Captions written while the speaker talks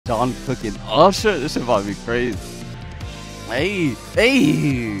Jung Kook and Usher. This shit about to be crazy. Hey,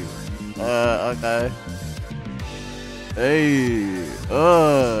 hey. Okay. Hey,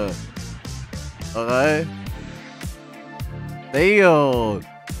 okay. Damn.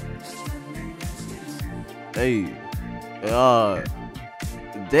 Hey, yeah.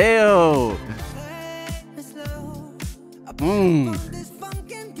 Damn. Mmm.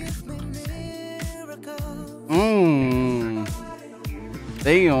 Mmm.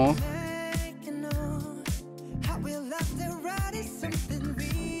 Damn.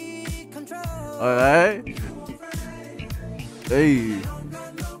 Alright. Hey.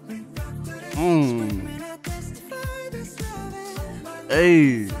 Mmm.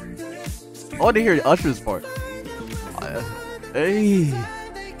 Hey. I want to hear Usher's part. Hey.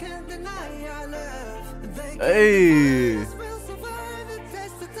 Hey.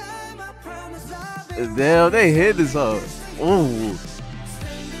 Damn, they hit this up. Ooh.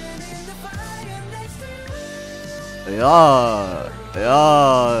 Yeah.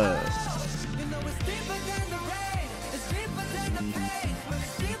 Yeah.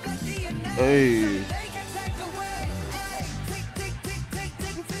 Hey.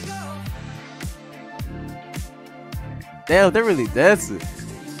 Damn, they're really dancing.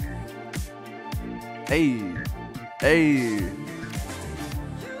 Hey. Hey.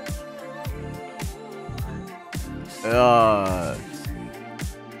 Yeah.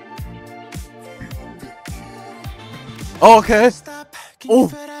 Oh, okay.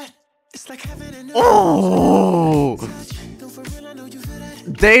 Oh. Oh.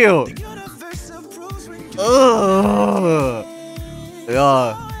 Damn.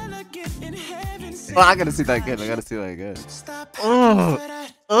 Yeah. Oh, I gotta see that again. I gotta see that again.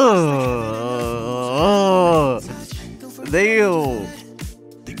 Damn.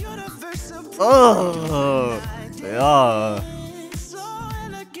 Yeah.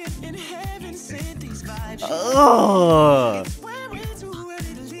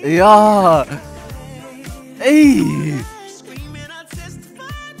 Yeah. Hey.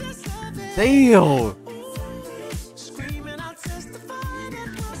 Damn.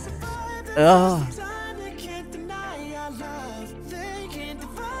 Yeah.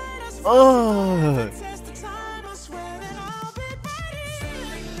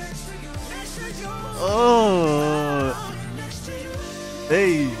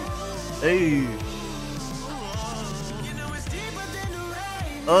 Hey. Hey.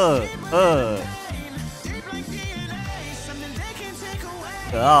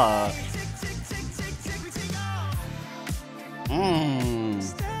 Yeah.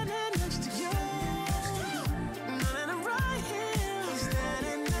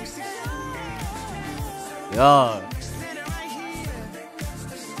 Yeah.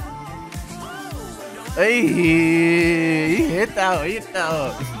 Hey, he hit that. He hit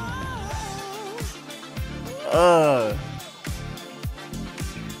that.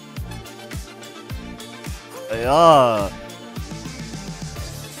 Yeah.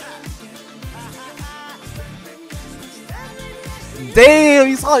 Damn,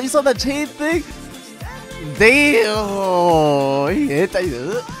 you saw that chain thing? Damn, he hit that.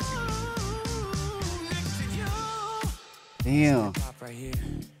 Damn.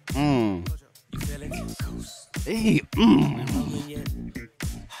 Hey.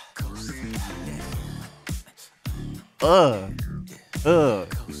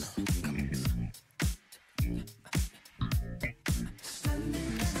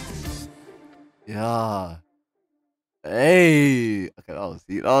 Yeah. Hey. Okay, that was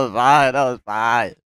fine. That was fine.